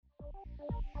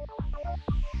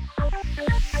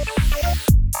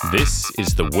This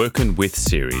is the Workin' With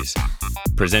series,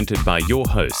 presented by your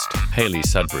host, Hayley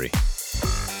Sudbury.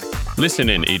 Listen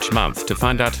in each month to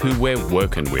find out who we're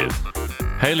working with.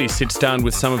 Hayley sits down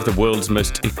with some of the world's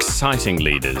most exciting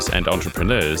leaders and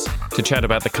entrepreneurs to chat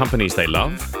about the companies they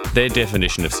love, their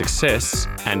definition of success,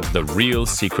 and the real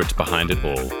secrets behind it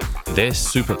all, their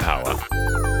superpower.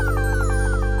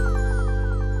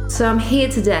 So I'm here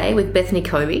today with Bethany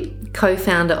Coby,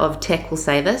 co-founder of Tech Will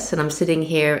Save Us, and I'm sitting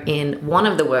here in one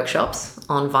of the workshops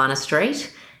on Viner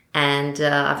Street. And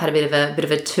I've had a bit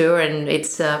of a tour, and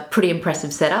it's a pretty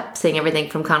impressive setup, seeing everything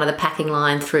from kind of the packing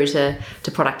line through to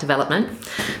product development.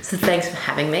 So thanks for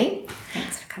having me.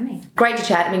 Thanks for coming. Great to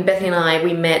chat. I mean, Bethany and I,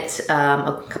 we met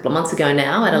a couple of months ago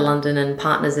now at a London and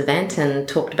Partners event and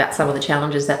talked about some of the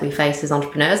challenges that we face as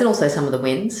entrepreneurs and also some of the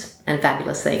wins and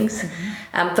fabulous things.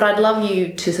 Mm-hmm. But I'd love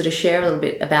you to sort of share a little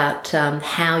bit about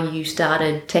how you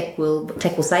started Tech Will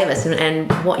Save Us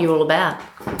and what you're all about.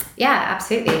 Yeah,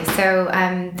 absolutely. So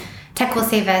Tech Will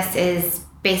Save Us is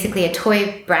basically a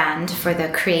toy brand for the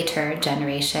creator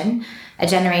generation, a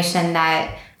generation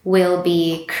that will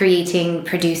be creating,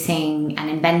 producing,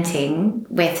 and inventing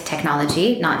with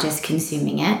technology, not just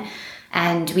consuming it.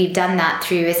 And we've done that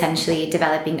through essentially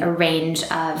developing a range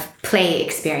of play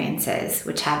experiences,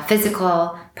 which have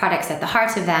physical products at the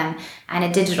heart of them and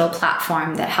a digital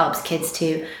platform that helps kids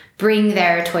to bring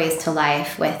their toys to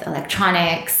life with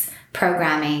electronics,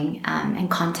 programming, and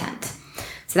content.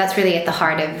 So that's really at the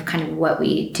heart of kind of what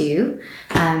we do.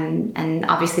 And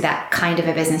obviously that kind of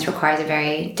a business requires a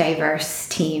very diverse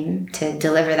team to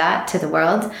deliver that to the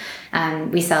world.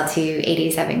 We sell to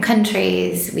 87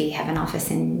 countries. We have an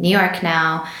office in New York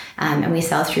now, and we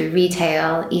sell through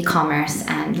retail, e-commerce,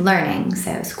 and learning.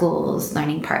 So schools,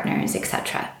 learning partners,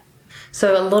 etc.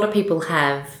 So a lot of people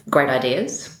have great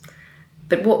ideas,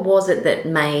 but what was it that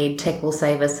made Tech Will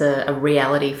Save Us a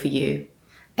reality for you?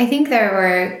 I think there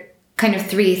were kind of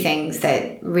three things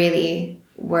that really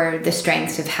were the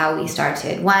strengths of how we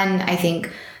started. One, I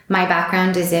think my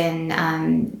background is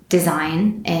in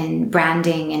design, in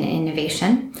branding and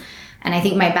innovation. And I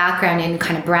think my background in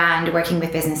kind of brand, working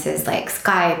with businesses like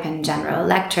Skype and General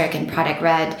Electric and Product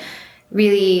Red,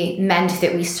 really meant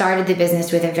that we started the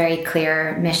business with a very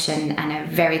clear mission and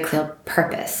a very clear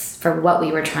purpose for what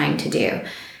we were trying to do.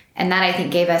 And that, I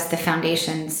think, gave us the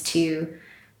foundations to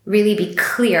really be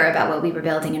clear about what we were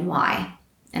building and why.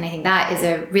 And I think that is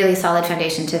a really solid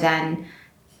foundation to then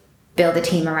build a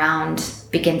team around,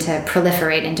 begin to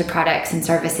proliferate into products and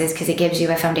services, because it gives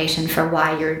you a foundation for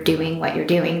why you're doing what you're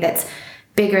doing that's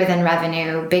bigger than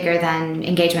revenue, bigger than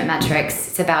engagement metrics.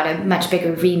 It's about a much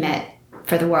bigger remit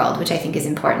for the world, which I think is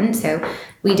important. So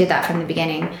we did that from the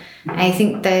beginning. And I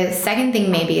think the second thing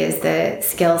maybe is the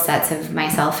skill sets of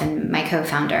myself and my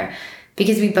co-founder,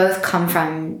 because we both come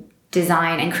from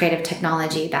design and creative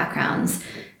technology backgrounds.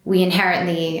 We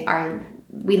inherently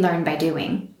we learn by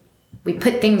doing. We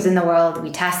put things in the world, we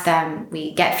test them,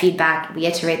 we get feedback, we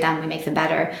iterate them, we make them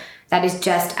better. That is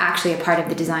just actually a part of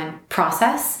the design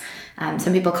process.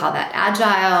 Some people call that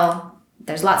agile.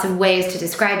 There's lots of ways to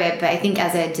describe it, but I think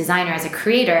as a designer, as a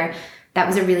creator, that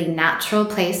was a really natural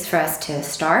place for us to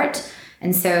start.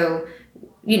 And so,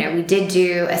 we did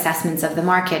do assessments of the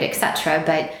market, etc.,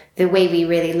 but the way we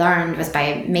really learned was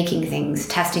by making things,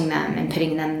 testing them, and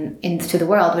putting them into the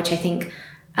world, which I think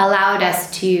allowed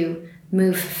us to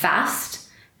move fast.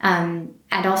 And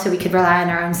also we could rely on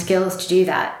our own skills to do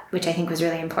that, which I think was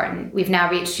really important. We've now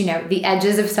reached, the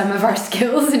edges of some of our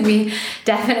skills, and we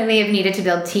definitely have needed to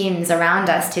build teams around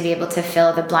us to be able to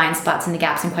fill the blind spots and the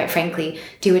gaps, and quite frankly,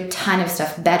 do a ton of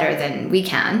stuff better than we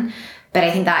can. But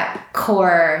I think that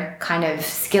core kind of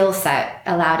skill set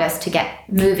allowed us to get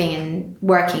moving and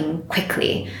working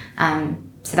quickly.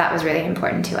 So that was really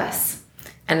important to us.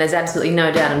 And there's absolutely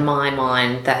no doubt in my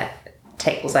mind that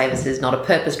Tech Will Save Us is not a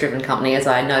purpose-driven company, as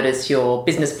I notice your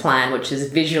business plan, which is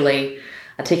visually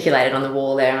articulated on the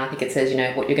wall there, and I think it says,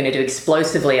 what you're going to do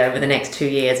explosively over the next 2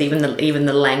 years. Even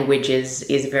the language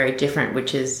is very different,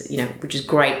 which is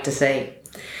great to see.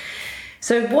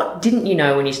 So what didn't you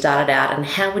know when you started out, and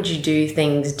how would you do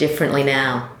things differently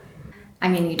now? I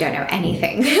mean, you don't know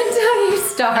anything until you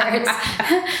start.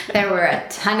 There were a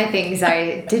ton of things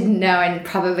I didn't know and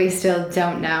probably still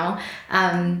don't know.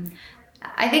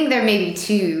 I think there may be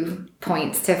 2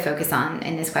 points to focus on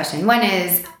in this question. One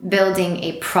is building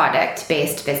a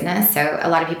product-based business. So a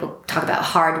lot of people talk about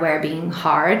hardware being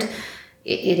hard.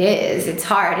 It is. It's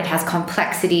hard. It has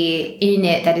complexity in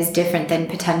it that is different than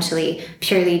potentially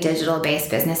purely digital-based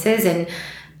businesses. And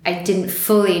I didn't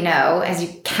fully know, as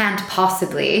you can't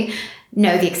possibly,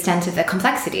 know the extent of the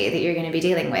complexity that you're going to be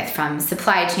dealing with, from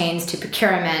supply chains to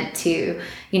procurement to,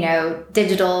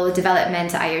 digital development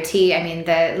to IoT. I mean,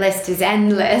 the list is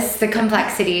endless, the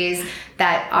complexities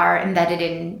that are embedded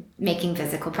in making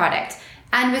physical product.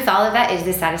 And with all of that is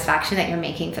the satisfaction that you're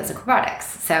making physical products.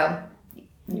 So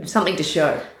something to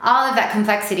show. All of that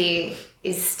complexity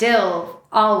is still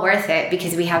all worth it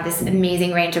because we have this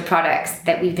amazing range of products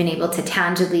that we've been able to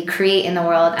tangibly create in the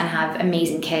world and have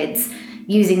amazing kids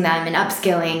using them and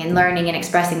upskilling and learning and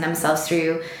expressing themselves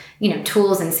through,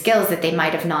 tools and skills that they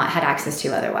might have not had access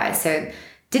to otherwise. So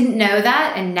didn't know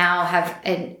that, and now have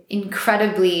an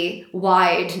incredibly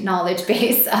wide knowledge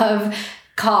base of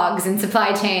COGS and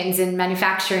supply chains and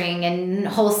manufacturing and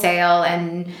wholesale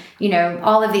and,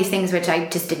 all of these things, which I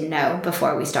just didn't know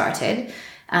before we started.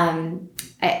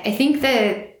 I think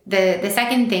the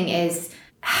second thing is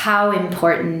how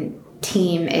important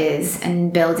team is,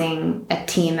 and building a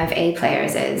team of A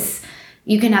players is.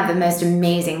 You can have the most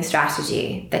amazing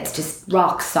strategy that's just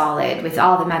rock solid with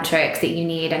all the metrics that you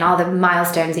need and all the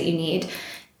milestones that you need.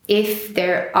 If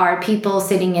there are people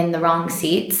sitting in the wrong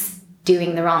seats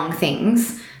doing the wrong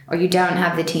things, or you don't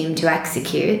have the team to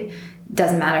execute,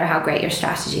 doesn't matter how great your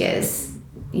strategy is,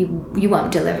 you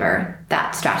won't deliver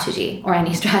that strategy, or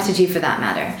any strategy for that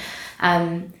matter.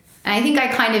 And I think I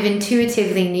kind of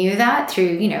intuitively knew that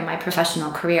through, my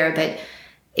professional career, but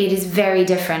it is very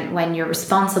different when you're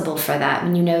responsible for that,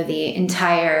 when you know the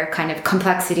entire kind of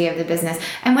complexity of the business,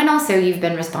 and when also you've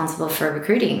been responsible for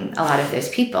recruiting a lot of those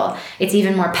people. It's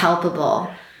even more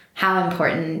palpable how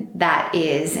important that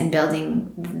is in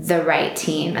building the right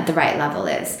team at the right level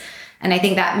is. And I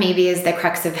think that maybe is the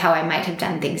crux of how I might have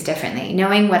done things differently.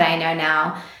 Knowing what I know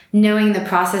now, knowing the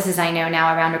processes I know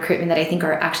now around recruitment that I think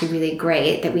are actually really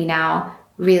great, that we now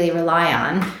really rely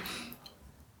on.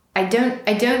 I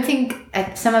don't think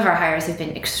some of our hires have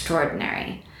been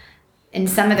extraordinary. And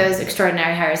some of those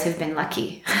extraordinary hires have been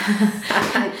lucky.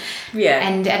 Yeah.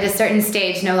 And at a certain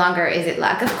stage, no longer is it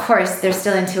luck. Of course, there's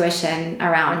still intuition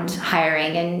around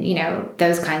hiring and,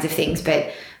 those kinds of things.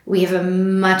 But we have a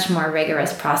much more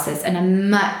rigorous process and a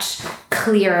much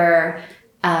clearer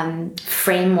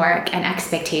framework and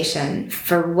expectation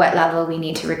for what level we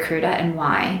need to recruit at and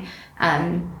why.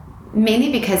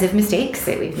 Mainly because of mistakes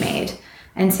that we've made.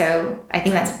 And so I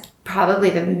think that's probably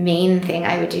the main thing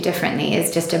I would do differently,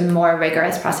 is just a more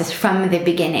rigorous process from the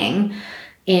beginning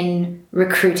in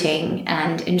recruiting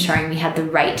and ensuring we had the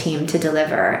right team to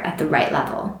deliver at the right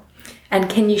level. And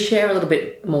can you share a little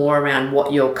bit more around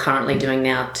what you're currently doing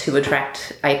now to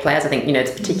attract A players? I think,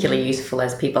 it's particularly useful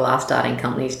as people are starting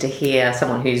companies to hear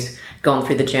someone who's gone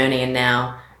through the journey and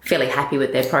now fairly happy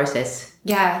with their process.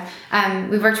 Yeah,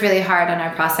 we've worked really hard on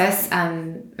our process.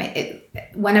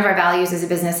 One of our values as a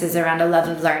business is around a love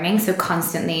of learning. So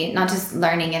constantly, not just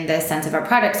learning in the sense of our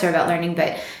products are about learning,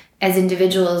 but as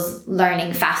individuals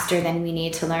learning faster than we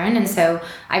need to learn. And so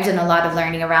I've done a lot of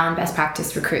learning around best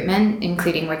practice recruitment,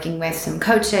 including working with some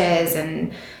coaches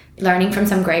and learning from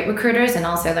some great recruiters and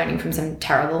also learning from some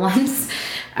terrible ones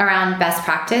around best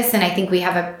practice. And I think we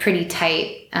have a pretty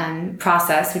tight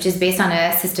process, which is based on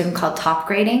a system called top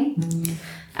grading.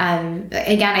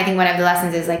 Again, I think one of the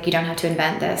lessons is you don't have to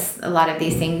invent this. A lot of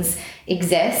these things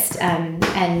exist,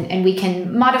 and we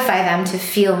can modify them to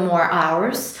feel more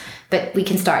ours, but we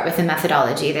can start with a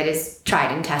methodology that is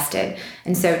tried and tested.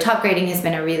 And so top grading has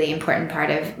been a really important part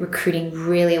of recruiting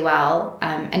really well,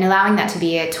 and allowing that to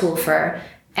be a tool for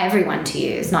everyone to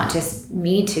use, not just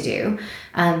me to do.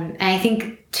 And I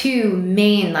think two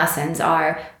main lessons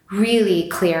are really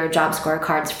clear job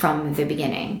scorecards from the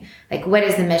beginning. What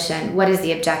is the mission? What is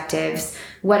the objectives?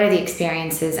 What are the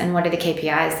experiences? And what are the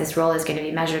KPIs this role is going to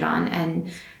be measured on?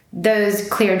 And those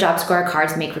clear job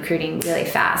scorecards make recruiting really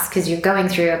fast, because you're going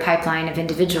through a pipeline of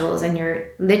individuals and you're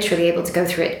literally able to go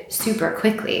through it super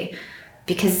quickly,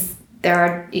 because there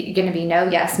are going to be no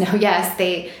yes.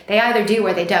 They either do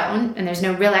or they don't. And there's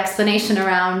no real explanation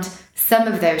around some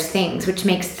of those things, which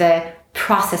makes the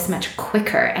process much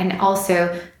quicker, and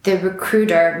also the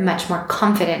recruiter much more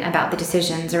confident about the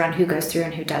decisions around who goes through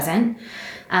and who doesn't.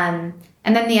 And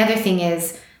then the other thing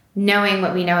is knowing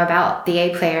what we know about the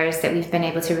A players that we've been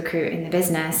able to recruit in the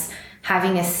business,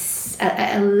 having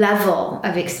a level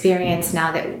of experience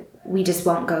now that we just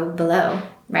won't go below,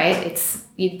 right?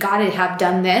 You've got to have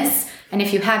done this. And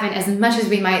if you haven't, as much as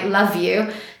we might love you,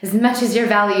 as much as your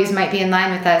values might be in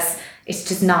line with us, it's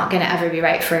just not going to ever be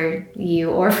right for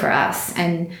you or for us.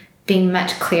 And being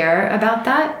much clearer about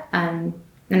that. And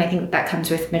I think that comes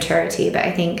with maturity. But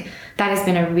I think that has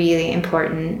been a really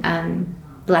important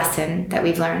lesson that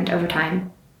we've learned over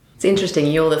time. It's interesting.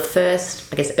 You're the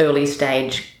first, early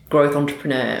stage growth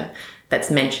entrepreneur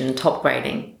that's mentioned top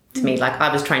grading. to me. Like,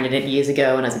 I was trained in it years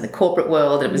ago when I was in the corporate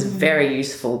world, and it was very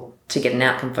useful to get an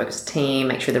outcome-focused team,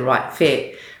 make sure the right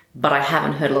fit. But I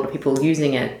haven't heard a lot of people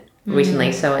using it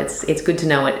recently, so it's good to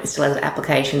know it still has an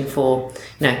application for,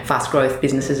 you know, fast growth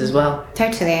businesses as well.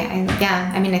 Totally.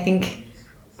 I mean, I think,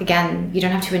 again, you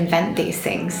don't have to invent these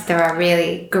things. There are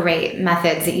really great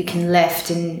methods that you can lift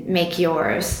and make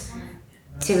yours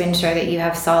to ensure that you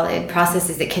have solid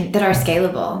processes that are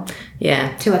scalable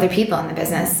to other people in the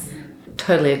business.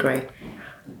 Totally agree.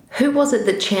 Who was it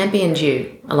that championed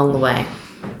you along the way?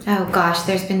 Oh gosh,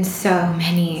 there's been so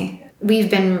many.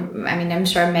 I'm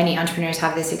sure many entrepreneurs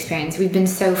have this experience. We've been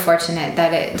so fortunate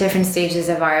that at different stages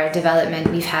of our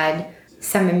development, we've had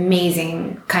some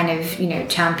amazing kind of, you know,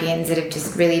 champions that have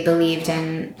just really believed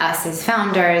in us as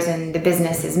founders and the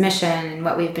business's mission and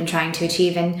what we've been trying to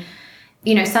achieve. And,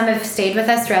 you know, some have stayed with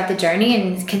us throughout the journey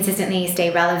and consistently stay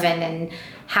relevant and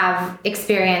have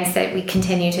experience that we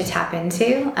continue to tap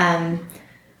into. And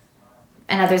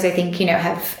others, I think, you know,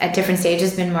 have at different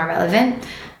stages been more relevant.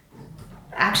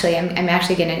 Actually, I'm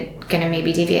actually gonna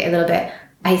maybe deviate a little bit.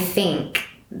 I think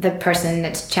the person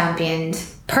that's championed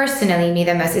personally me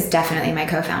the most is definitely my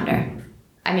co-founder.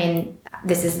 I mean,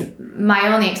 this is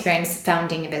my only experience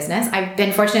founding a business. I've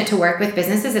been fortunate to work with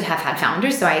businesses that have had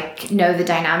founders, so I know the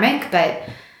dynamic, but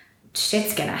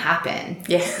shit's gonna happen.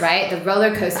 Yes. Right? The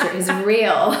roller coaster is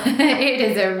real. It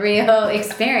is a real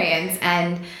experience,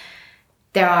 and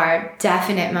there are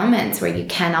definite moments where you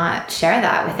cannot share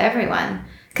that with everyone.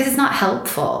 Because it's not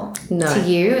helpful to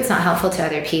you. It's not helpful to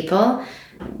other people.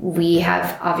 We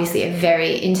have obviously a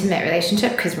very intimate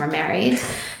relationship because we're married.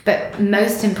 But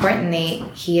most importantly,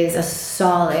 he is a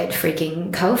solid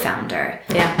freaking co-founder.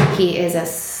 Yeah. He is a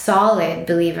solid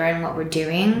believer in what we're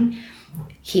doing.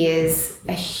 He is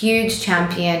a huge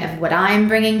champion of what I'm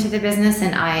bringing to the business,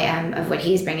 and I am of what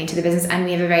he's bringing to the business. And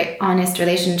we have a very honest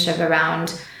relationship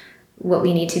around what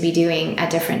we need to be doing at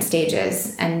different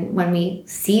stages. And when we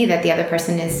see that the other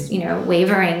person is, you know,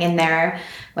 wavering in their,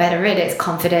 whether it is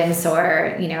confidence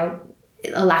or, you know,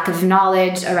 a lack of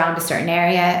knowledge around a certain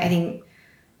area, I think,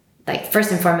 like,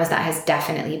 first and foremost, that has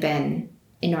definitely been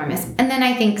enormous. And then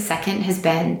I think second has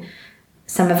been,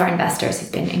 some of our investors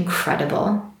have been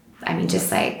incredible. I mean,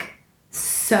 just like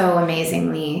so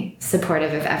amazingly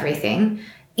supportive of everything,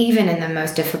 even in the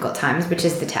most difficult times, which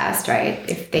is the test, right?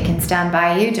 If they can stand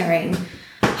by you during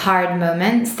hard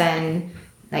moments, then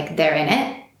like they're in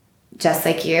it, just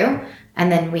like you. And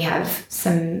then we have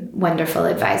some wonderful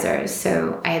advisors.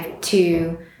 So I have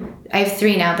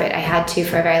three now, but I had two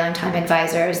for a very long time,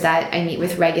 advisors that I meet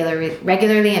with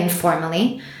regularly and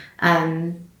formally.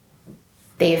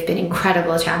 They have been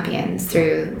incredible champions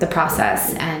through the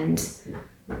process, and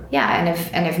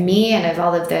of me and of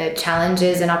all of the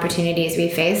challenges and opportunities we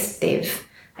faced. They've,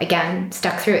 again,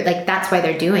 stuck through it. Like, that's why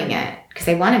they're doing it, because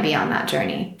they want to be on that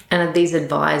journey. And are these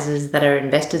advisors that are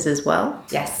investors as well?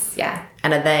 Yes, yeah.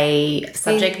 And are they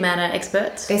subject matter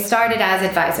experts? They started as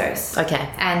advisors. Okay.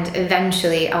 And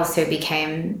eventually also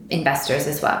became investors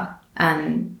as well,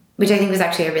 which I think was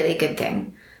actually a really good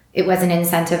thing. It wasn't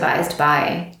incentivized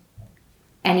by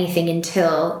anything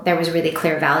until there was really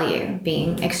clear value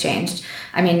being exchanged.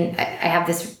 I mean, I have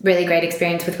this really great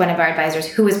experience with one of our advisors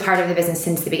who was part of the business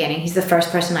since the beginning. He's the first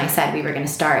person I said we were going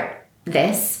to start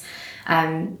this.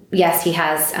 Yes, he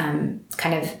has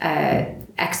kind of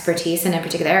expertise in a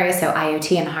particular area, so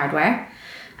IoT and hardware.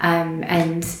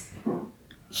 And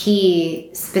he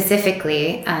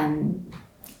specifically,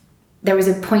 there was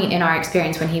a point in our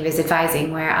experience when he was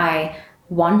advising where I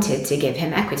wanted to give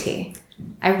him equity.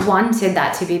 I wanted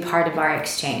that to be part of our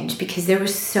exchange because there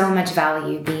was so much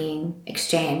value being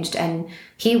exchanged, and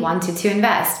he wanted to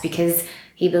invest because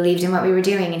he believed in what we were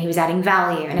doing and he was adding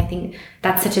value. And I think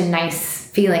that's such a nice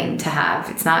feeling to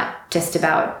have. It's not just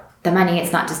about the money.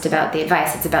 It's not just about the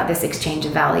advice. It's about this exchange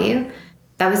of value.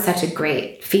 That was such a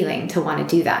great feeling to want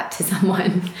to do that to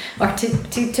someone, or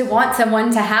to want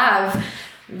someone to have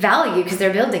value because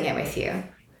they're building it with you.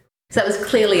 So that was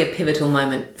clearly a pivotal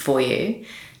moment for you.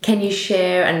 Can you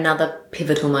share another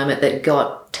pivotal moment that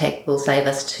got Tech Will Save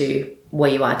Us to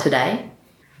where you are today?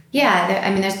 Yeah,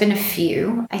 I mean, there's been a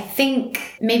few. I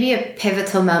think maybe a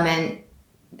pivotal moment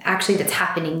actually that's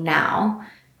happening now.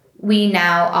 We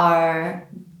now are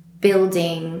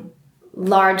building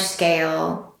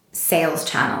large-scale sales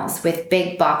channels with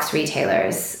big box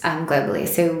retailers globally.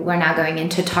 So we're now going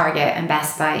into Target and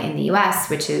Best Buy in the US,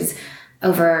 which is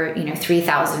over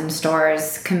 3,000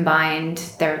 stores combined.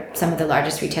 They're some of the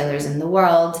largest retailers in the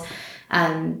world.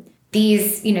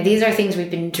 These are things we've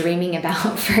been dreaming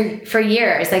about for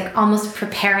years, like almost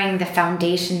preparing the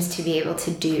foundations to be able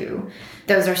to do.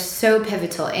 Those are so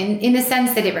pivotal in the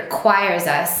sense that it requires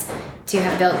us to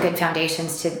have built good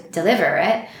foundations to deliver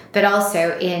it, but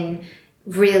also in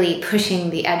really pushing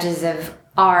the edges of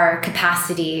our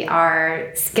capacity,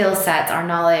 our skill sets, our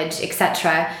knowledge,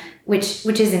 etc., which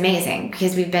is amazing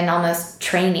because we've been almost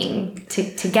training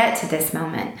to get to this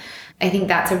moment. I think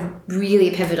that's a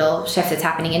really pivotal shift that's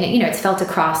happening. And it's felt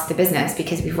across the business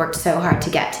because we've worked so hard to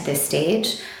get to this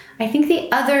stage. I think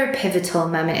the other pivotal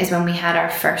moment is when we had our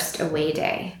first away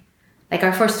day. Like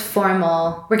our first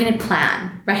formal, we're going to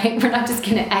plan, right? We're not just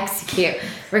going to execute.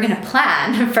 We're going to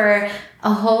plan for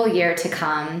a whole year to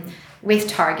come with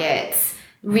targets,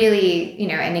 really,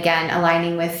 and again,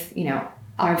 aligning with,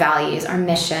 our values, our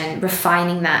mission,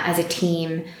 refining that as a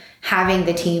team, having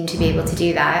the team to be able to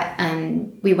do that.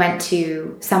 And we went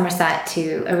to Somerset,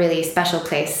 to a really special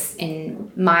place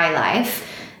in my life.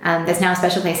 There's now a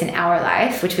special place in our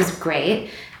life, which was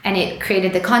great. And it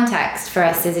created the context for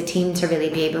us as a team to really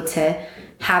be able to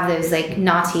have those like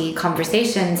naughty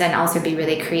conversations and also be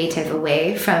really creative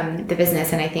away from the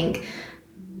business. And I think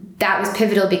that was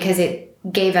pivotal because it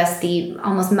gave us the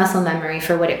almost muscle memory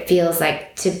for what it feels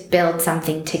like to build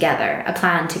something together, a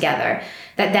plan together,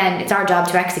 that then it's our job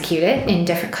to execute it in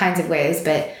different kinds of ways.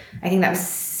 But I think that was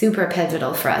super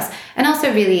pivotal for us, and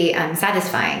also really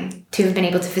satisfying to have been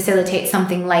able to facilitate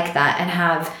something like that and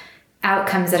have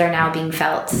outcomes that are now being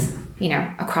felt,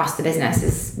 across the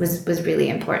business was really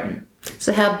important.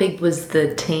 So how big was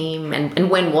the team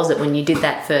and when was it when you did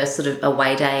that first sort of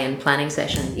away day and planning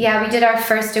session? Yeah, we did our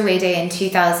first away day in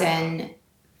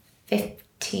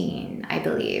 2015, I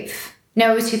believe.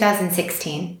 No, it was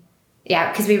 2016.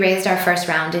 Yeah, because we raised our first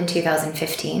round in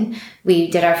 2015.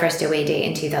 We did our first away day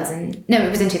in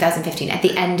 2015, at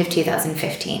the end of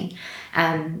 2015.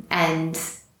 And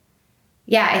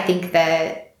yeah, I think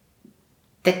the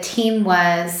team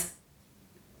was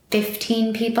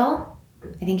 15 people.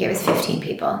 I think it was 15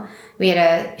 people. We had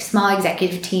a small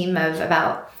executive team of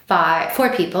about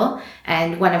 4 people,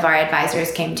 and one of our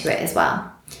advisors came to it as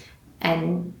well.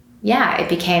 And yeah, it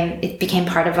became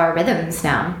part of our rhythms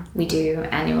now. We do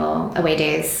annual away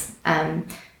days.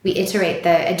 We iterate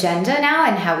the agenda now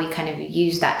and how we kind of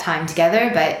use that time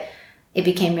together, but it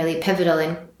became really pivotal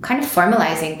in kind of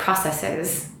formalizing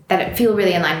processes that feel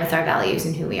really in line with our values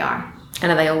and who we are.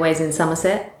 And are they always in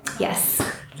Somerset? Yes.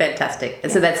 Fantastic.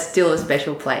 And so that's still a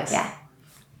special place. Yeah.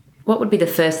 What would be the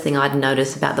first thing I'd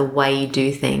notice about the way you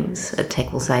do things at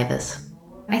Tech Will Save Us?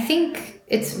 I think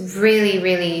it's really,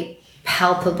 really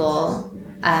palpable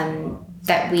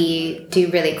that we do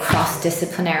really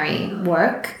cross-disciplinary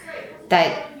work,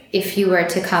 that if you were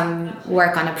to come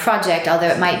work on a project, although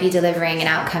it might be delivering an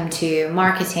outcome to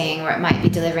marketing or it might be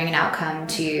delivering an outcome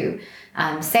to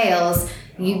sales,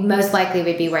 you most likely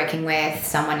would be working with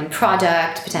someone in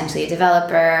product, potentially a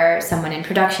developer, someone in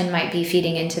production might be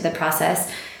feeding into the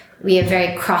process. We have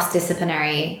very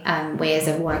cross-disciplinary ways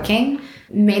of working,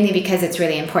 mainly because it's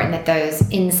really important that those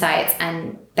insights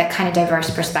and that kind of diverse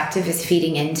perspective is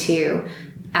feeding into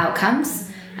outcomes.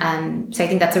 So I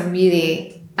think that's a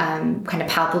really kind of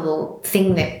palpable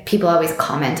thing that people always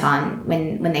comment on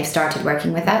when they've started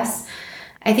working with us.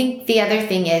 I think the other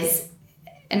thing is,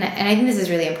 and I think this is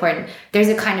really important, there's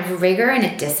a kind of rigor and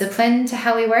a discipline to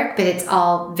how we work, but it's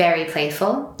all very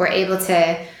playful. We're able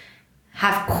to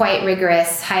have quite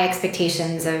rigorous, high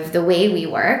expectations of the way we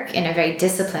work in a very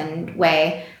disciplined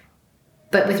way,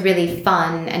 but with really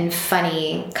fun and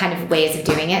funny kind of ways of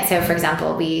doing it. So for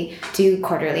example, we do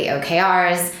quarterly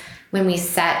OKRs. When we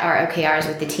set our OKRs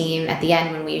with the team, at the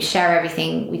end, when we share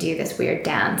everything, we do this weird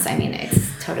dance. I mean, it's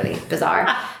totally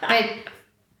bizarre,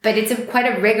 but it's quite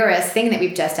a rigorous thing that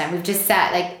we've just done. We've just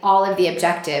set like all of the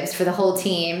objectives for the whole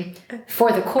team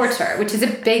for the quarter, which is a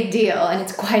big deal and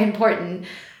it's quite important.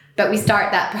 But we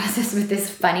start that process with this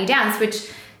funny dance, which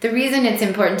the reason it's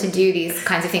important to do these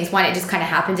kinds of things, one, it just kind of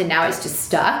happened and now it's just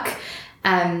stuck.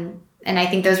 And I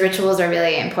think those rituals are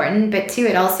really important. But two,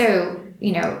 it also,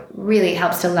 really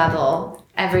helps to level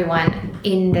everyone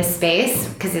in the space,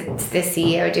 because it's the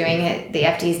CEO doing it, the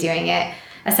FD is doing it,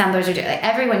 assemblers are doing it,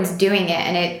 everyone's doing it.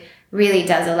 And it really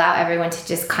does allow everyone to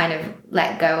just kind of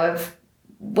let go of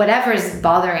whatever's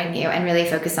bothering you and really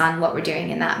focus on what we're doing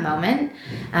in that moment.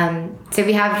 So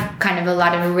we have kind of a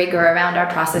lot of rigor around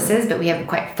our processes, but we have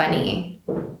quite funny,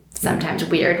 sometimes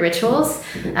weird rituals.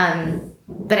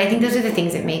 But I think those are the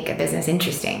things that make a business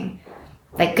interesting,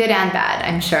 like good and bad,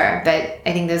 I'm sure, but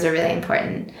I think those are really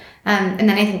important. And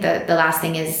then I think the last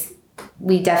thing is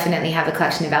we definitely have a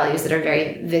collection of values that are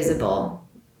very visible.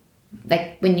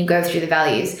 Like when you go through the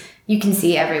values, you can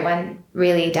see everyone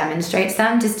really demonstrates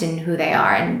them just in who they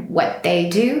are and what they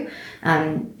do.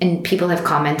 And people have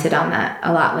commented on that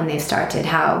a lot when they've started,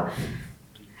 how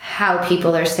how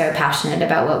people are so passionate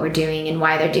about what we're doing and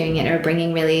why they're doing it, or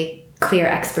bringing really clear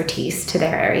expertise to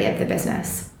their area of the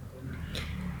business.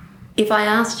 If I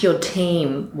asked your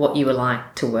team what you were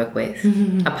like to work with,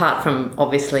 apart from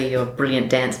obviously your brilliant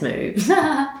dance moves,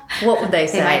 what would they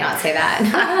say? They might not say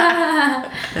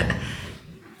that.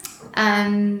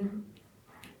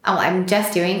 I'm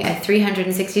just doing a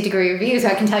 360-degree review, so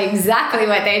I can tell you exactly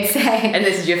what they'd say. And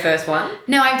this is your first one?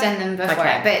 No, I've done them before.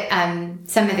 Okay. But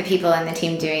some of the people in the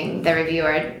team doing the review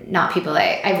are not people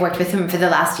I've worked with them for the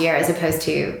last year, as opposed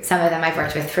to some of them I've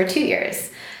worked with for 2 years.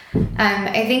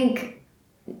 I think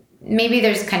maybe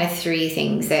there's kind of 3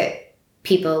 things that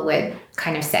people would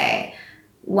kind of say.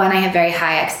 One, I have very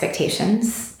high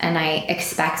expectations, and I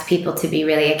expect people to be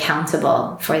really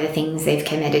accountable for the things they've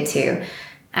committed to,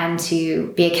 and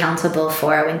to be accountable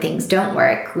for when things don't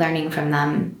work, learning from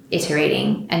them,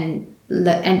 iterating, and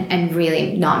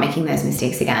really not making those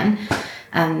mistakes again.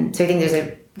 So I think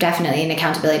there's definitely an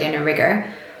accountability and a rigor.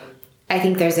 I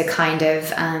think there's a kind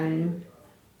of,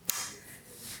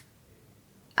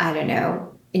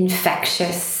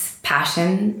 infectious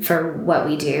passion for what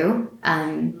we do,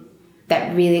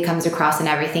 that really comes across in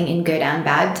everything, in good and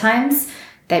bad times,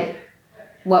 that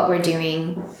what we're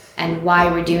doing and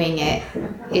why we're doing it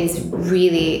is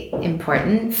really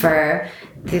important for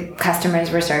the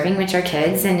customers we're serving, which are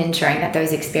kids, and ensuring that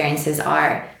those experiences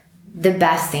are the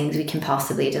best things we can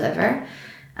possibly deliver.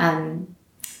 And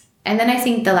then I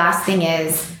think the last thing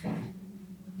is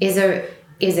a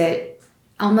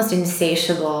almost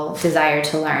insatiable desire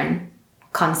to learn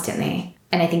constantly.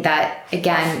 And I think that,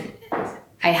 again,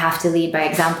 I have to lead by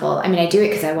example. I mean, I do it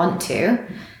because I want to.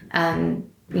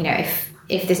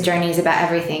 If this journey is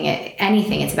about anything,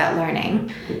 it's about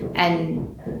learning.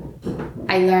 And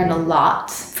I learn a lot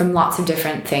from lots of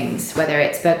different things, whether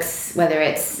it's books, whether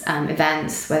it's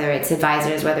events, whether it's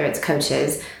advisors, whether it's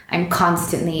coaches. I'm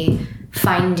constantly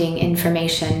finding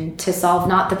information to solve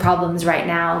not the problems right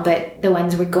now, but the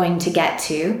ones we're going to get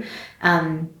to,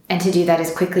 and to do that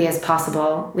as quickly as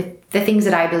possible with the things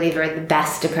that I believe are the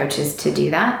best approaches to do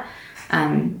that.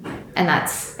 And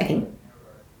that's, I think,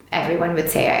 everyone would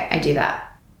say I do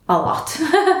that a lot.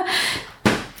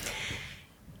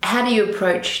 How do you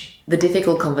approach the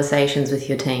difficult conversations with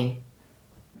your team?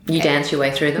 You dance your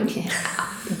way through them?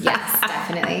 Yes,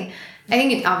 definitely. I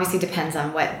think it obviously depends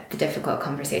on what the difficult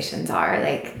conversations are.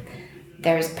 Like,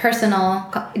 there's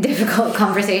personal difficult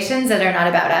conversations that are not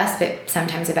about us, but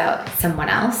sometimes about someone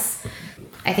else.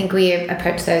 I think we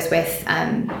approach those with,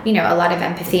 a lot of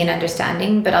empathy and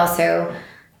understanding, but also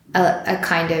a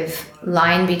kind of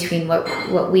line between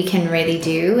what we can really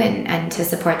do and to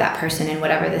support that person in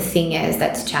whatever the thing is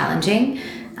that's challenging,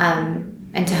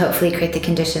 and to hopefully create the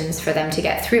conditions for them to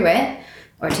get through it,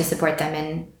 or to support them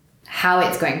in how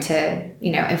it's going to,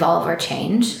 evolve or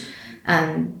change.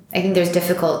 I think there's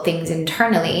difficult things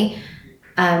internally.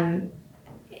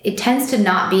 It tends to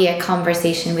not be a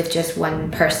conversation with just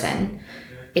one person.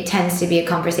 It tends to be a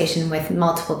conversation with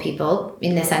multiple people,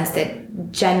 in the sense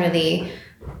that generally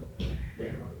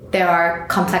there are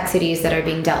complexities that are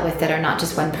being dealt with that are not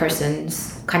just one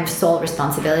person's kind of sole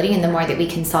responsibility. And the more that we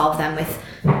can solve them with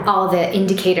all the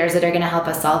indicators that are going to help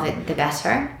us solve it, the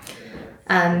better.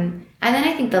 And then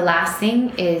I think the last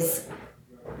thing is,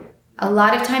 a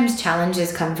lot of times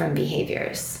challenges come from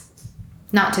behaviors,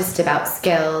 not just about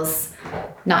skills,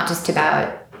 not just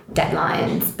about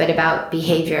deadlines, but about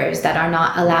behaviors that are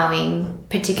not allowing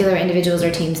particular individuals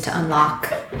or teams to unlock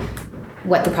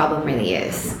what the problem really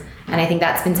is. And I think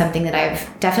that's been something that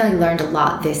I've definitely learned a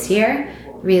lot this year,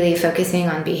 really focusing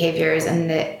on behaviors and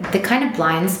the kind of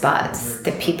blind spots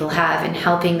that people have, and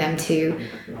helping them to,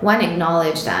 one,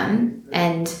 acknowledge them,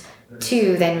 and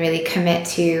 2, then really commit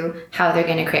to how they're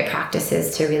going to create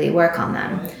practices to really work on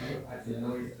them.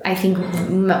 I think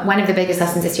one of the biggest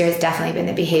lessons this year has definitely been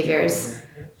that behaviors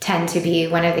tend to be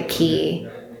one of the key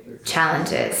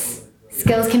challenges.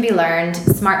 Skills can be learned.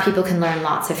 Smart people can learn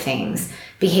lots of things.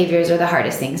 Behaviors are the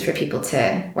hardest things for people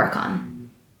to work on,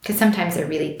 because sometimes they're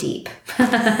really deep.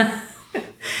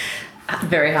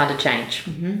 Very hard to change.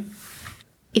 Mm-hmm.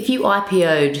 If you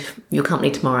IPO'd your company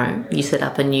tomorrow, you set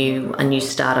up a new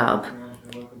startup,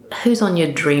 who's on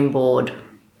your dream board?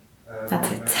 That's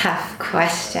a tough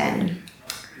question.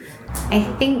 I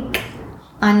think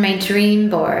on my dream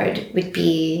board would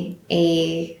be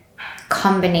a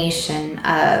combination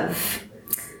of,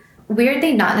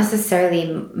 weirdly, not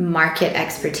necessarily market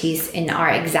expertise in our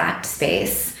exact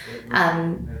space,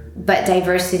 but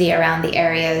diversity around the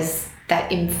areas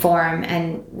that inform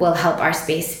and will help our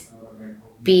space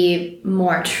be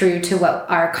more true to what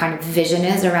our kind of vision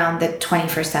is around the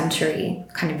 21st century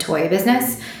kind of toy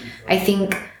business. I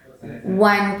think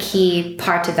one key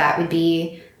part of that would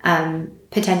be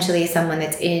potentially someone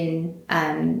that's in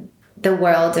the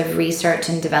world of research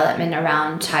and development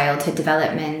around childhood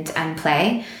development and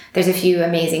play. There's a few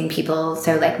amazing people.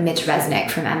 So like Mitch Resnick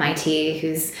from MIT,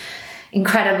 who's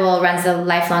incredible, runs the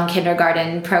lifelong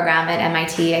kindergarten program at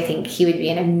MIT. I think he would be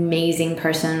an amazing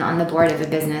person on the board of a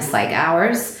business like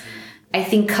ours. I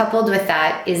think coupled with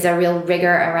that is a real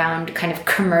rigor around kind of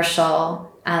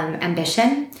commercial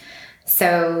ambition.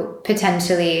 So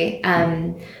potentially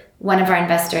one of our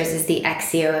investors is the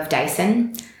ex-CEO of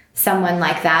Dyson. Someone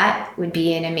like that would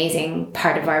be an amazing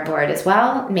part of our board as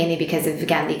well, mainly because of,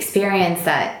 again, the experience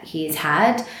that he's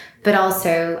had, but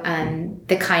also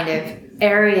the kind of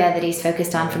area that he's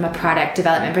focused on from a product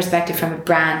development perspective, from a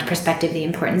brand perspective, the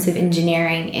importance of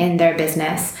engineering in their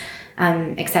business,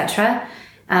 etc.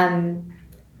 And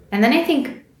then I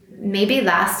think maybe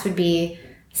last would be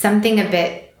something a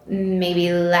bit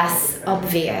maybe less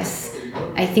obvious.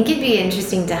 I think it'd be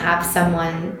interesting to have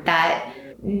someone that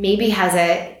maybe has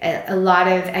a lot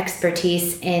of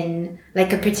expertise in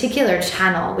like a particular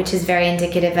channel, which is very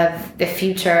indicative of the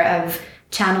future of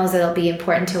channels that'll be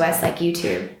important to us, like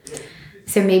YouTube.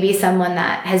 So maybe someone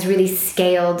that has really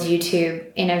scaled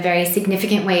YouTube in a very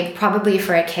significant way, probably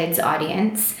for a kid's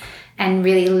audience, and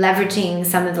really leveraging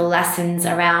some of the lessons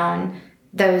around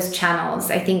those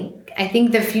channels. I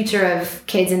think the future of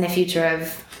kids and the future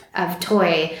of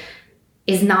toy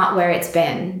is not where it's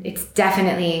been. It's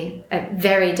definitely a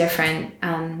very different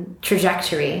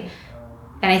trajectory.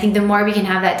 And I think the more we can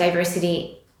have that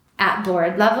diversity at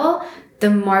board level, the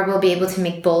more we'll be able to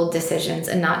make bold decisions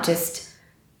and not just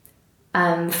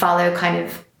follow kind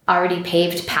of already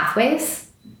paved pathways.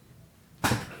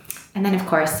 And then, of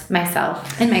course,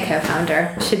 myself and my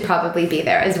co-founder should probably be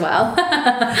there as well.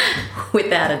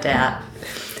 Without a doubt.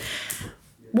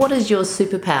 What is your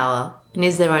superpower? And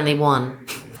is there only one?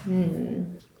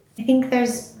 I think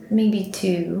there's maybe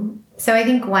two. So I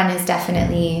think one is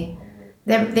definitely,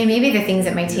 they may be the things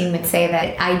that my team would say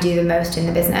that I do the most in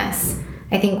the business.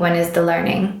 I think one is the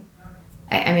learning.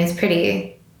 I mean,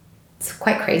 it's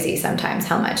quite crazy sometimes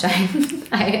how much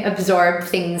I absorb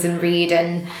things and read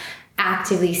and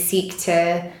actively seek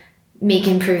to make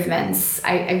improvements.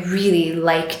 I really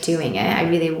like doing it. I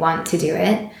really want to do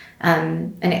it.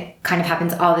 And it kind of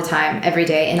happens all the time, every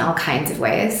day, in all kinds of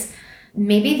ways.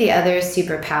 Maybe the other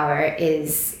superpower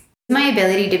is my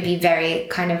ability to be very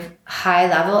kind of high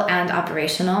level and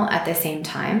operational at the same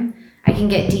time. I can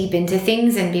get deep into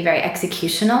things and be very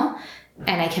executional,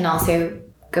 and I can also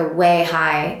go way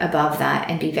high above that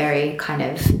and be very kind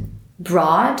of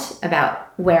broad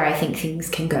about where I think things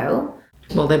can go.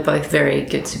 Well, they're both very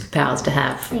good superpowers to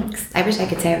have. Thanks. I wish I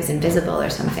could say I was invisible or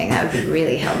something. That would be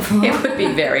really helpful. It would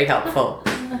be very helpful.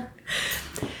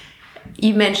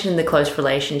 You mentioned the close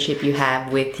relationship you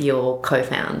have with your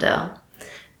co-founder,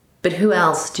 but who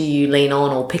else do you lean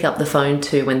on or pick up the phone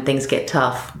to when things get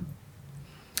tough?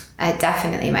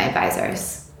 Definitely my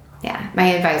advisors. Yeah,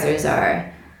 my advisors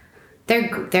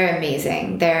they're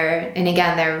amazing. They're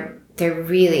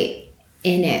really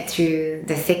in it through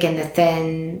the thick and the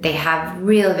thin. They have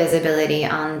real visibility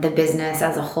on the business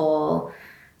as a whole,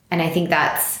 and I think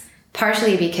that's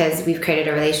partially because we've created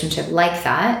a relationship like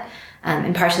that.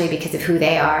 And partially because of who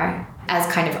they are as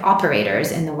kind of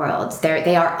operators in the world.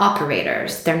 They are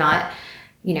operators. They're not,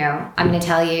 I'm going to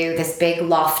tell you this big,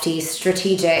 lofty,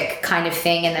 strategic kind of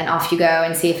thing, and then off you go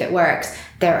and see if it works.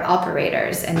 They're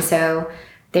operators. And so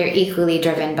they're equally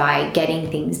driven by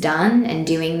getting things done and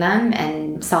doing them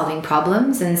and solving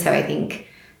problems. And so I think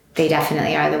they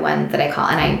definitely are the ones that I call,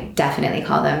 and I definitely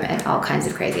call them at all kinds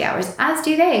of crazy hours, as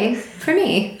do they for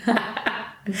me.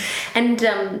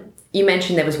 And you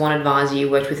mentioned there was one advisor you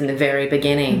worked with in the very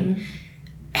beginning. Mm-hmm.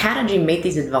 How did you meet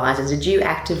these advisors? Did you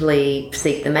actively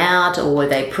seek them out, or were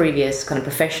they previous kind of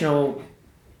professional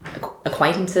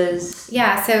acquaintances?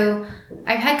 Yeah, so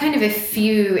I've had kind of a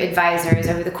few advisors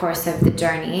over the course of the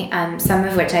journey, some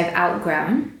of which I've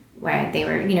outgrown, where they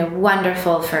were,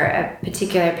 wonderful for a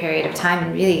particular period of time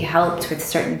and really helped with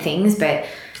certain things, but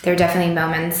there were definitely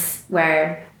moments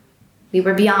where we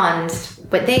were beyond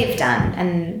what they've done,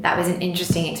 and that was an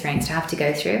interesting experience to have to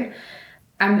go through.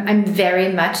 I'm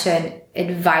very much an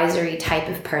advisory type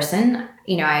of person.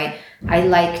 I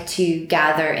like to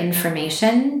gather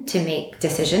information to make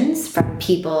decisions from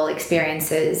people,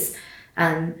 experiences.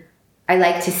 I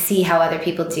like to see how other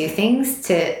people do things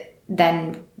to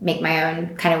then make my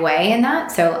own kind of way in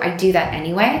that. So I do that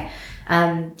anyway.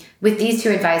 With these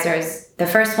two advisors, the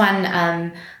first one,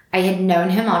 I had known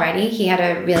him already. He had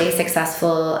a really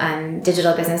successful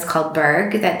digital business called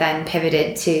Berg that then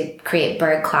pivoted to create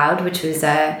Berg Cloud, which was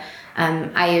a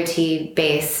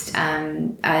IoT-based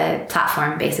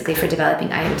platform basically for developing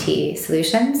IoT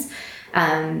solutions.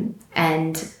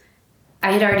 And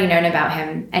I had already known about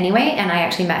him anyway, and I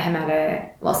actually met him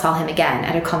saw him again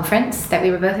at a conference that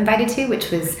we were both invited to, which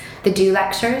was the Do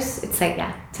Lectures.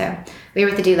 So we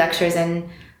were at the Do Lectures, and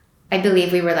I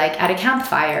believe we were like at a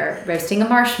campfire roasting a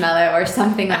marshmallow or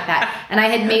something like that. And I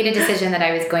had made a decision that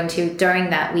I was going to,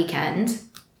 during that weekend,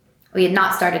 we had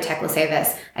not started Tech Will Save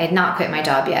Us. I had not quit my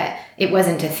job yet. It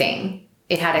wasn't a thing.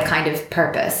 It had a kind of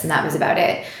purpose, and that was about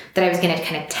it. That I was going to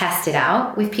kind of test it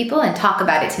out with people and talk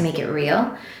about it to make it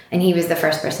real. And he was the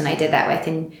first person I did that with,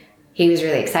 and he was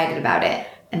really excited about it.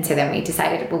 And so then we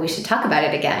decided, well, we should talk about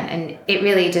it again. And it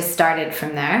really just started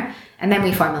from there. And then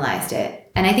we formalized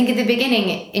it. And I think at the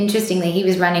beginning, interestingly, he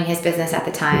was running his business at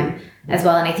the time as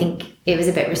well. And I think it was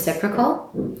a bit reciprocal.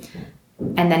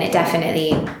 And then it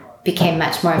definitely became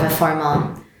much more of a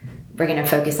formal, we're going to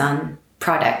focus on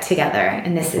product together,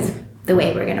 and this is the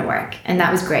way we're going to work. And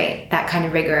that was great. That kind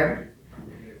of rigor.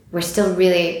 We're still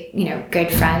really,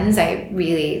 good friends. I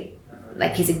really,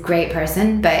 he's a great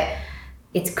person, but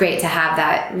it's great to have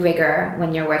that rigor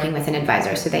when you're working with an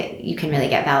advisor so that you can really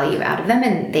get value out of them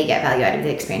and they get value out of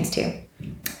the experience too.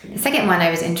 The second one I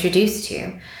was introduced to we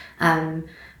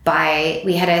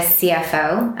had a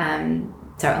CFO,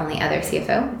 it's our only other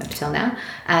CFO up till now,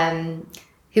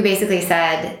 who basically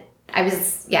said, I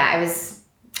was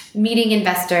meeting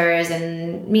investors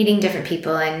and meeting different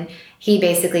people, and he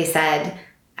basically said,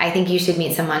 I think you should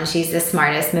meet someone. She's the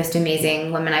smartest, most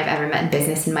amazing woman I've ever met in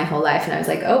business in my whole life. And I was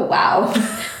like, oh, wow.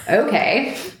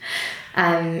 Okay.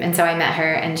 And so I met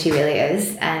her, and she really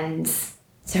is. And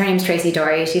so her name's Tracy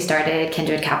Dorey. She started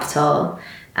Kindred Capital.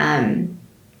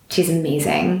 She's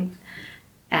amazing.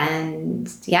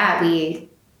 And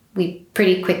we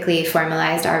pretty quickly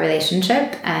formalized our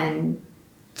relationship, and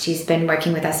she's been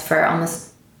working with us for almost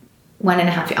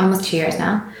 1.5 years, almost 2 years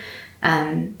now.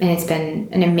 And it's been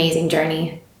an amazing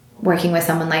journey working with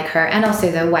someone like her, and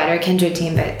also the wider Kindred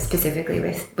team, but specifically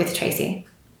with Tracy.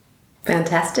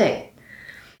 Fantastic.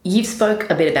 You've spoke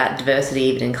a bit about diversity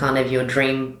even in kind of your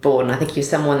dream board, and I think you're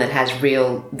someone that has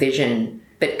real vision.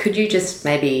 But could you just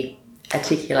maybe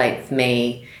articulate for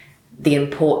me the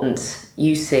importance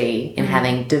you see in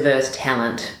having diverse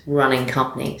talent running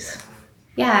companies?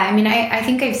 Yeah, I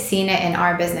think I've seen it in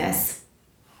our business.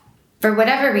 For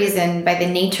whatever reason, by the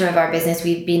nature of our business,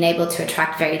 we've been able to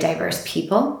attract very diverse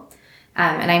people.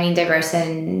 And I mean diverse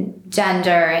in gender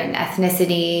and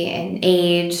ethnicity and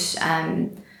age,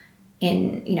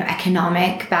 in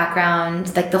economic background,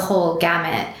 the whole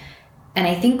gamut. And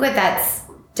I think what that's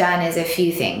done is a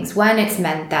few things. One, it's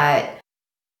meant that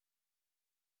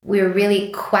we're really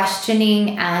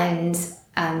questioning and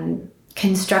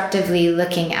constructively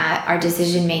looking at our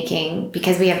decision making,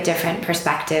 because we have different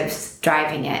perspectives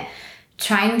driving it,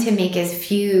 trying to make as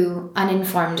few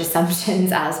uninformed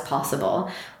assumptions as possible,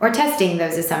 or testing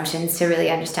those assumptions to really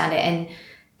understand it. And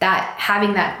that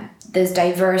having those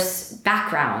diverse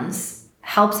backgrounds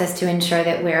helps us to ensure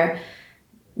that we're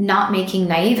not making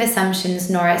naive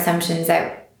assumptions, nor assumptions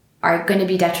that are going to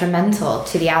be detrimental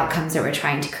to the outcomes that we're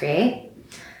trying to create.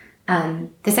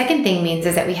 The second thing means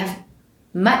is that we have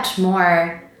much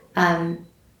more,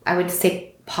 I would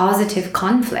say, positive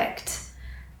conflict,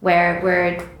 where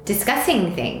we're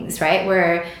discussing things, right?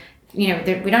 we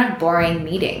don't have boring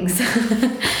meetings.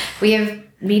 We have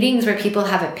meetings where people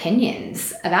have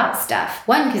opinions about stuff.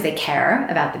 1, because they care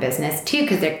about the business. 2,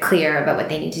 because they're clear about what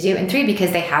they need to do. And 3,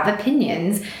 because they have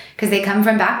opinions, because they come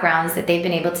from backgrounds that they've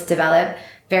been able to develop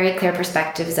very clear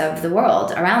perspectives of the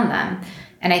world around them.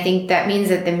 And I think that means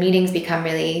that the meetings become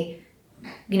really,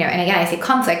 and again, I say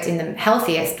conflict in the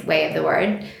healthiest way of the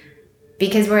word,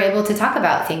 because we're able to talk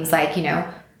about things like,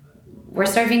 we're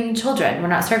serving children. We're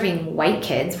not serving white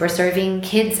kids. We're serving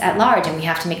kids at large, and we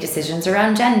have to make decisions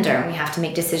around gender, and we have to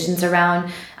make decisions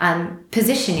around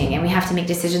positioning, and we have to make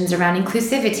decisions around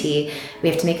inclusivity. We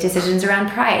have to make decisions around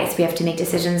price. We have to make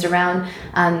decisions around,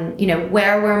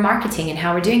 where we're marketing and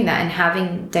how we're doing that. And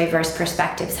having diverse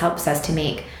perspectives helps us to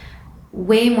make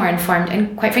way more informed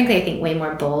and, quite frankly, I think way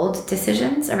more bold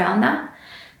decisions around that.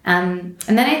 And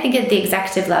then I think at the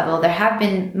executive level, there have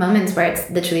been moments where it's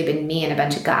literally been me and a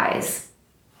bunch of guys.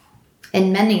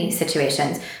 In many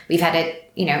situations, we've had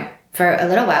it, for a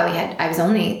little while, I was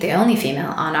the only female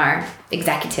on our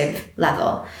executive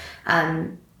level.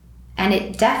 And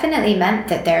it definitely meant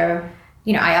that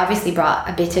I obviously brought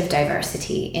a bit of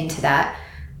diversity into that,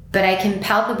 but I can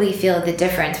palpably feel the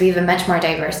difference. We have a much more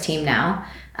diverse team now,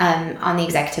 on the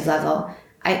executive level.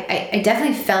 I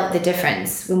definitely felt the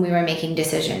difference when we were making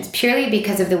decisions, purely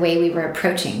because of the way we were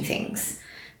approaching things.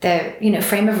 The,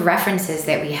 frame of references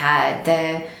that we had,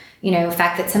 the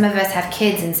fact that some of us have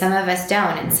kids and some of us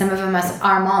don't, and some of us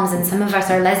are moms and some of us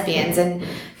are lesbians. And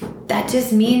that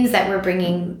just means that we're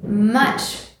bringing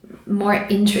much more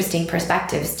interesting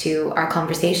perspectives to our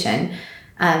conversation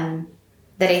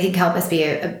that I think help us be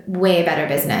a way better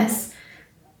business.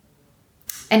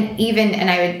 And even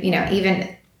at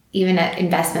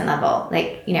investment level,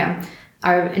 this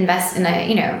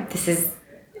is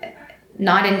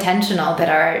not intentional, but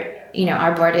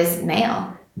our board is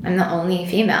male. I'm the only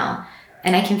female,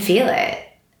 and I can feel it.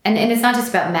 And it's not just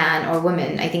about man or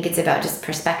woman. I think it's about just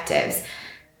perspectives.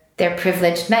 They're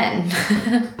privileged men.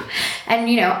 And,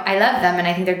 I love them, and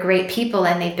I think they're great people,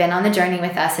 and they've been on the journey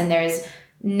with us, and there's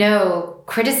no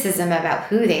criticism about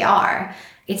who they are.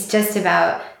 It's just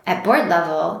about, at board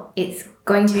level, it's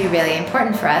going to be really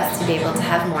important for us to be able to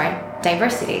have more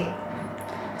diversity.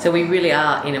 So we really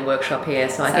are in a workshop here,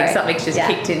 so I think something's just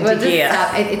kicked into gear.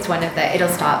 It's one of the, it'll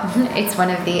stop. It's one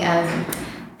of the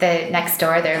next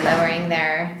door, they're lowering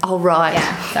their... Oh, right.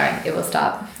 Yeah, sorry, it will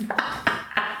stop.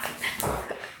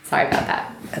 Sorry about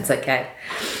that. That's okay.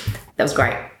 That was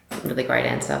great. Really great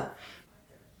answer.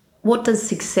 What does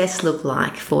success look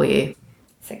like for you?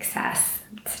 Success.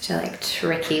 Such a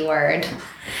tricky word.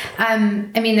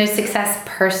 There's success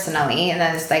personally, and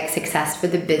there's success for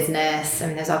the business.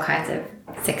 There's all kinds of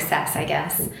success, I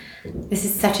guess. This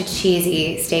is such a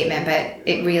cheesy statement, but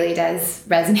it really does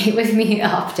resonate with me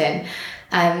often.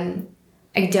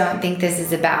 I don't think this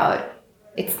is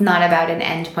it's not about an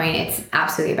end point. It's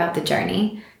absolutely about the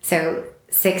journey. So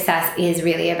success is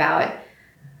really about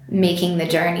making the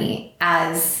journey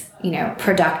as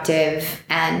productive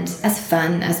and as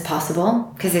fun as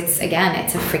possible, because it's a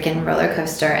freaking roller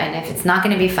coaster, and if it's not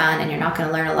going to be fun and you're not going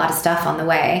to learn a lot of stuff on the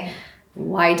way,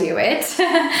 why do it?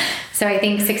 So I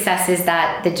think success is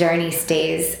that the journey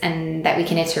stays and that we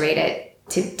can iterate it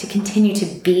to continue to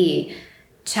be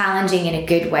challenging in a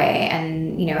good way,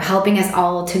 and helping us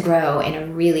all to grow in a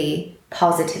really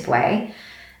positive way.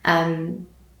 And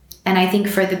I think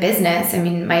for the business,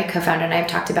 my co-founder and I have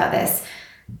talked about this.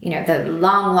 The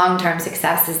long-term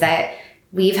success is that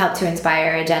we've helped to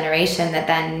inspire a generation that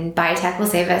then buy tech will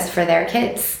save us for their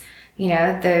kids.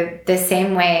 The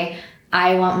same way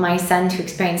I want my son to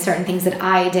experience certain things that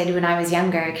I did when I was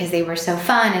younger, because they were so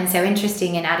fun and so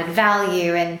interesting and added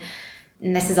value. And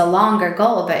this is a longer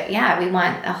goal, but yeah, we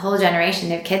want a whole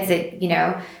generation of kids that,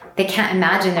 they can't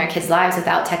imagine their kids' lives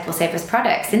without Tech Will Save Us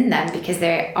products in them, because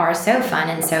they are so fun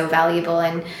and so valuable,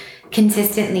 and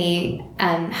consistently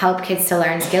help kids to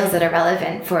learn skills that are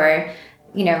relevant for,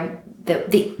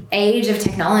 the age of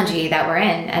technology that we're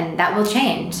in, and that will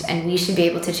change, and we should be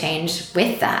able to change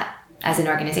with that as an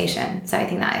organization. So I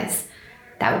think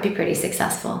that would be pretty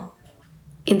successful.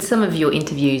 In some of your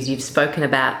interviews, you've spoken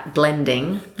about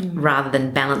blending rather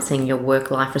than balancing your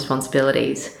work-life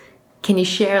responsibilities. Can you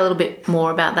share a little bit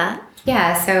more about that?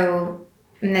 Yeah, so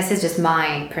this is just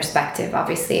my perspective,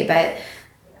 obviously, but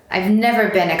I've never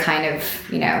been a kind of,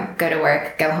 go to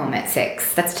work, go home at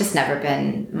 6. That's just never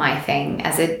been my thing.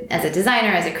 As a designer,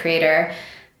 as a creator,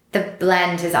 the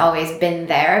blend has always been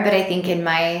there. But I think in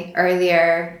my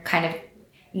earlier kind of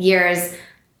years,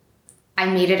 I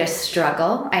made it a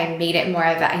struggle. I made it more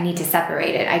of I need to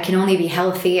separate it. I can only be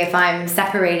healthy if I'm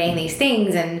separating these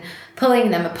things and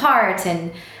pulling them apart.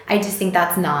 And I just think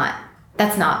that's not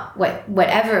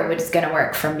whatever was going to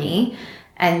work for me.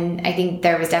 And I think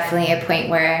there was definitely a point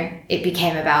where it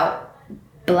became about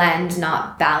blend,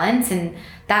 not balance. And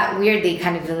that weirdly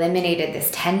kind of eliminated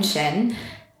this tension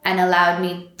and allowed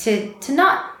me to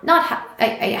not have,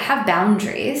 I have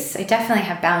boundaries. I definitely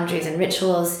have boundaries and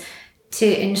rituals to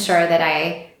ensure that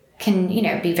I can,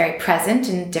 be very present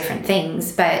in different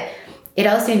things. But it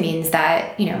also means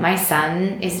that, my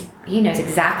son he knows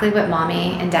exactly what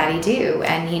mommy and daddy do,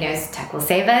 and he knows Tech Will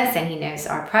Save Us, and he knows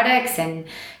our products, and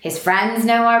his friends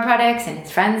know our products, and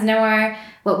his friends know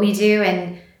what we do.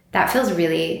 And that feels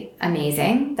really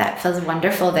amazing. That feels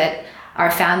wonderful that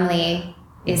our family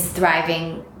is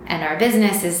thriving and our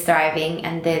business is thriving,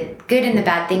 and the good and the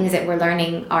bad things that we're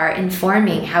learning are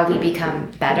informing how we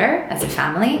become better as a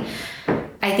family.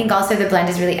 I think also the blend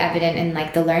is really evident in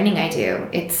the learning I do.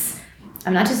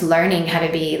 I'm not just learning how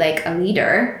to be a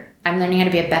leader. I'm learning how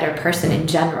to be a better person in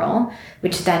general,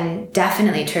 which then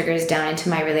definitely triggers down into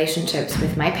my relationships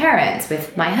with my parents,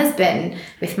 with my husband,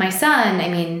 with my son.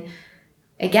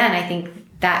 Again, I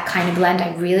think that kind of blend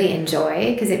I really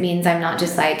enjoy, because it means I'm not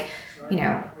just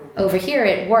over here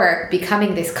at work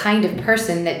becoming this kind of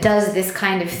person that does this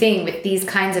kind of thing with these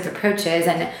kinds of approaches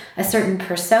and a certain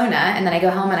persona, and then I go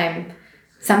home and I'm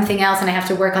something else and I have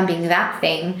to work on being that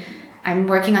thing. I'm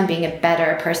working on being a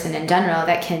better person in general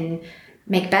that can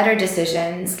make better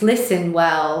decisions, listen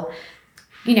well,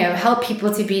 help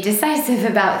people to be decisive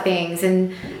about things.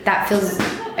 And that feels,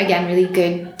 again, really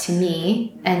good to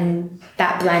me. And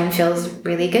that blend feels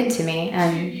really good to me.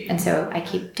 And so I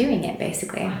keep doing it,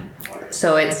 basically.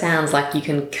 So it sounds like you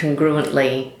can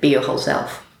congruently be your whole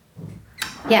self.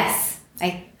 Yes,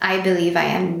 I believe I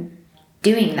am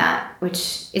doing that,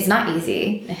 which is not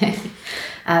easy.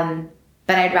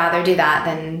 But I'd rather do that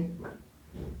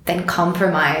than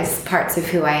compromise parts of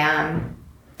who I am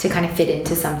to kind of fit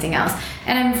into something else.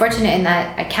 And I'm fortunate in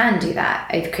that I can do that.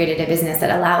 I've created a business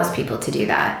that allows people to do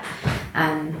that.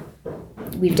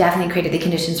 We've definitely created the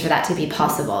conditions for that to be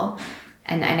possible.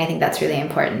 And I think that's really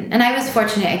important. And I was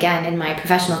fortunate, again, in my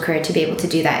professional career to be able to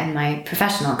do that in my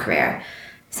professional career.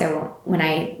 So when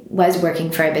I was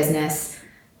working for a business,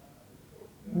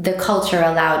 the culture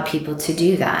allowed people to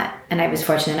do that. And I was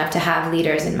fortunate enough to have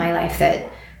leaders in my life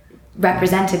that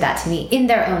represented that to me in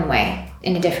their own way,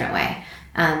 in a different way.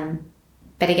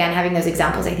 But again, having those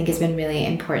examples, I think, has been really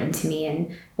important to me.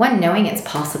 And one, knowing it's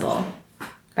possible,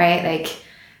 right? Like,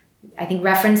 I think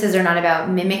references are not about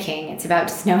mimicking. It's about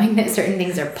just knowing that certain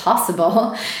things are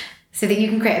possible so that you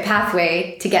can create a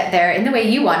pathway to get there in the way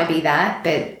you want to be that.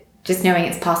 But just knowing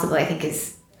it's possible, I think,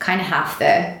 is kind of half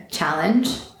the challenge.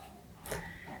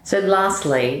 So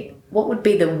lastly, what would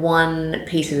be the one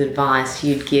piece of advice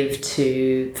you'd give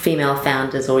to female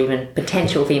founders or even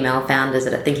potential female founders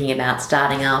that are thinking about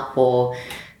starting up or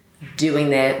doing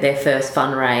their first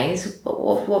fundraise?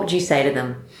 What would you say to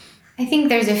them? I think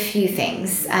there's a few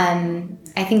things.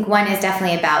 I think one is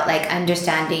definitely about like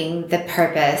understanding the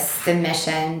purpose, the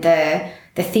mission, the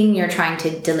thing you're trying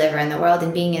to deliver in the world,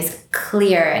 and being as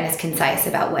clear and as concise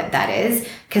about what that is,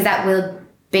 because that will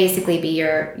basically be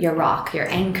your rock, your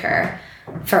anchor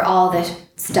for all the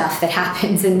stuff that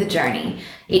happens in the journey.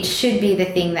 It should be the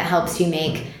thing that helps you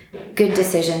make good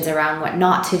decisions around what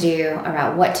not to do,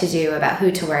 about what to do, about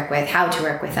who to work with, how to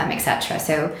work with them, etc.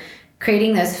 So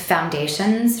creating those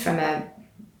foundations from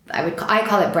I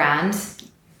call it brand,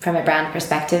 from a brand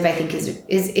perspective, I think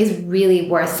is really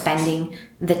worth spending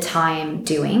the time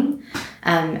doing.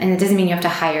 And it doesn't mean you have to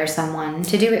hire someone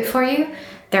to do it for you.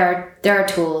 There are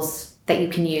tools that you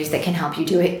can use that can help you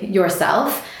do it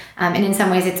yourself. And in some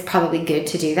ways, it's probably good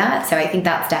to do that. So I think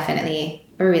that's definitely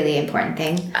a really important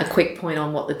thing. A quick point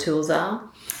on what the tools are?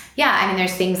 Yeah, I mean,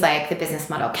 there's things like the business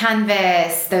model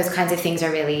canvas. Those kinds of things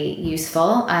are really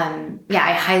useful. I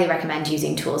highly recommend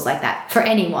using tools like that for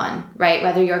anyone, right?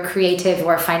 Whether you're creative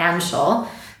or financial,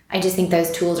 I just think those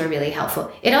tools are really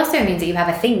helpful. It also means that you have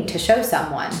a thing to show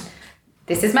someone.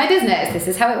 This is my business. This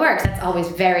is how it works. That's always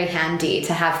very handy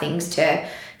to have things to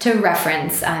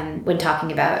reference when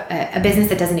talking about a business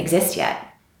that doesn't exist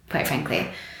yet, quite frankly.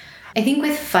 I think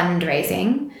with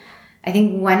fundraising, I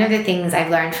think one of the things I've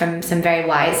learned from some very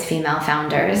wise female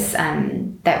founders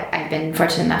that I've been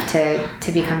fortunate enough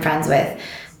to become friends with,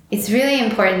 it's really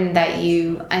important that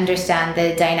you understand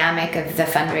the dynamic of the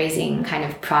fundraising kind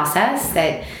of process,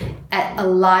 that at a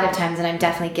lot of times, and I'm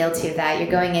definitely guilty of that, you're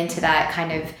going into that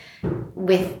kind of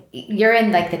you're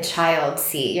in like the child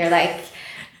seat. You're like,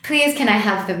 please, can I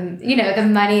have the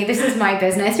money? This is my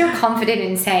business. You're confident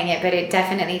in saying it, but it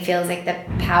definitely feels like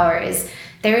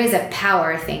there is a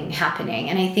power thing happening.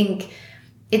 And I think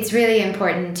it's really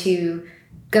important to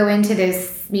go into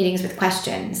those meetings with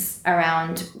questions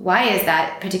around, why is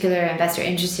that particular investor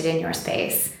interested in your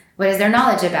space? What is their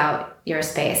knowledge about your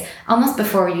space? Almost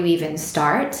before you even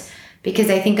start.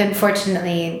 Because I think,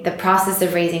 unfortunately, the process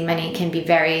of raising money can be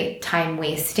very time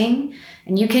wasting.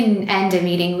 And you can end a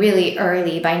meeting really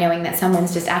early by knowing that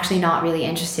someone's just actually not really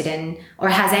interested in or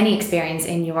has any experience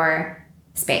in your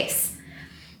space.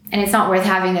 And it's not worth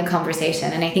having a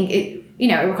conversation. And I think it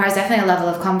requires definitely a level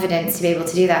of confidence to be able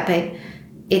to do that, but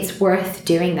it's worth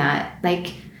doing that.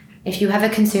 Like, if you have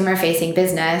a consumer-facing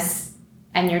business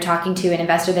and you're talking to an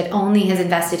investor that only has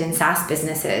invested in SaaS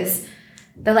businesses,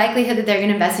 the likelihood that they're going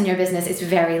to invest in your business is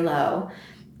very low.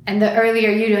 And the earlier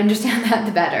you understand that,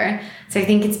 the better. So I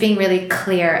think it's being really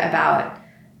clear about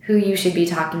who you should be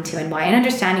talking to and why, and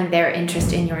understanding their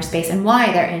interest in your space and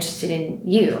why they're interested in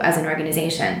you as an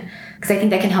organization. Because I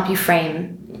think that can help you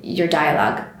frame your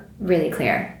dialogue really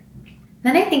clear.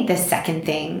 Then I think the second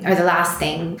thing, or the last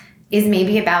thing, is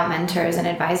maybe about mentors and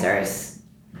advisors.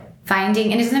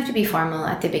 Finding, and it doesn't have to be formal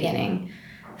at the beginning,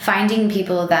 finding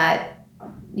people that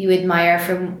you admire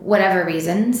for whatever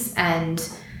reasons, and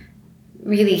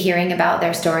really hearing about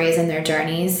their stories and their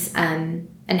journeys, and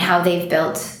how they've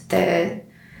built the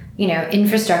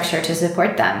infrastructure to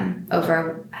support them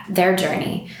over their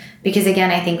journey. Because again,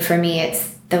 I think for me,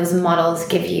 it's those models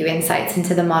give you insights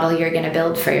into the model you're going to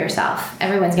build for yourself.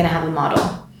 Everyone's going to have a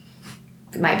model.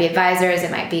 It might be advisors,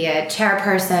 it might be a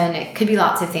chairperson, it could be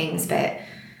lots of things, but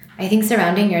I think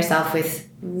surrounding yourself with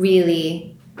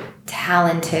really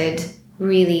talented,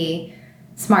 really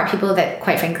smart people that,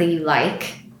 quite frankly, you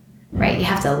like, right? You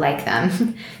have to like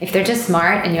them. If they're just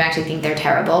smart and you actually think they're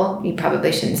terrible, you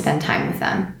probably shouldn't spend time with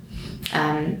them.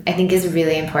 I think is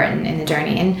really important in the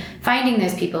journey, and finding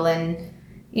those people and,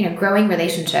 growing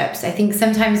relationships. I think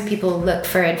sometimes people look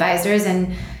for advisors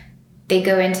and they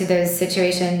go into those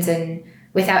situations and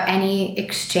without any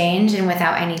exchange and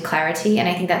without any clarity. And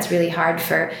I think that's really hard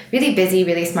for really busy,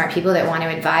 really smart people that want to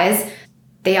advise.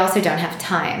 They also don't have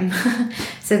time.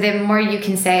 So the more you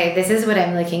can say, this is what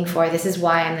I'm looking for, this is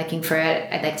why I'm looking for it,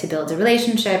 I'd like to build a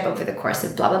relationship over the course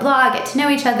of blah, blah, blah, get to know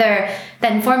each other,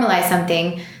 then formalize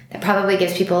something, that probably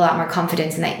gives people a lot more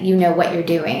confidence in that you know what you're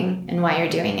doing and why you're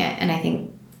doing it. And I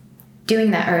think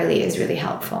doing that early is really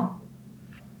helpful.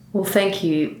 Well, thank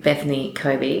you, Bethany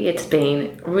Coby. It's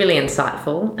been really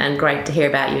insightful and great to hear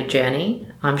about your journey.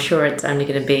 I'm sure it's only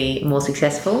going to be more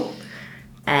successful,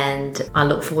 and I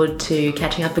look forward to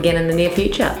catching up again in the near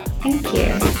future. Thank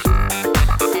you.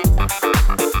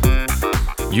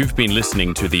 You've been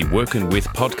listening to the Workin' With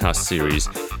podcast series.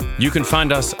 You can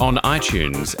find us on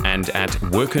iTunes and at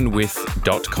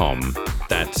workinwith.com.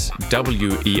 That's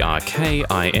WERKIN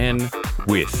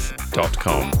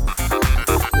with.com.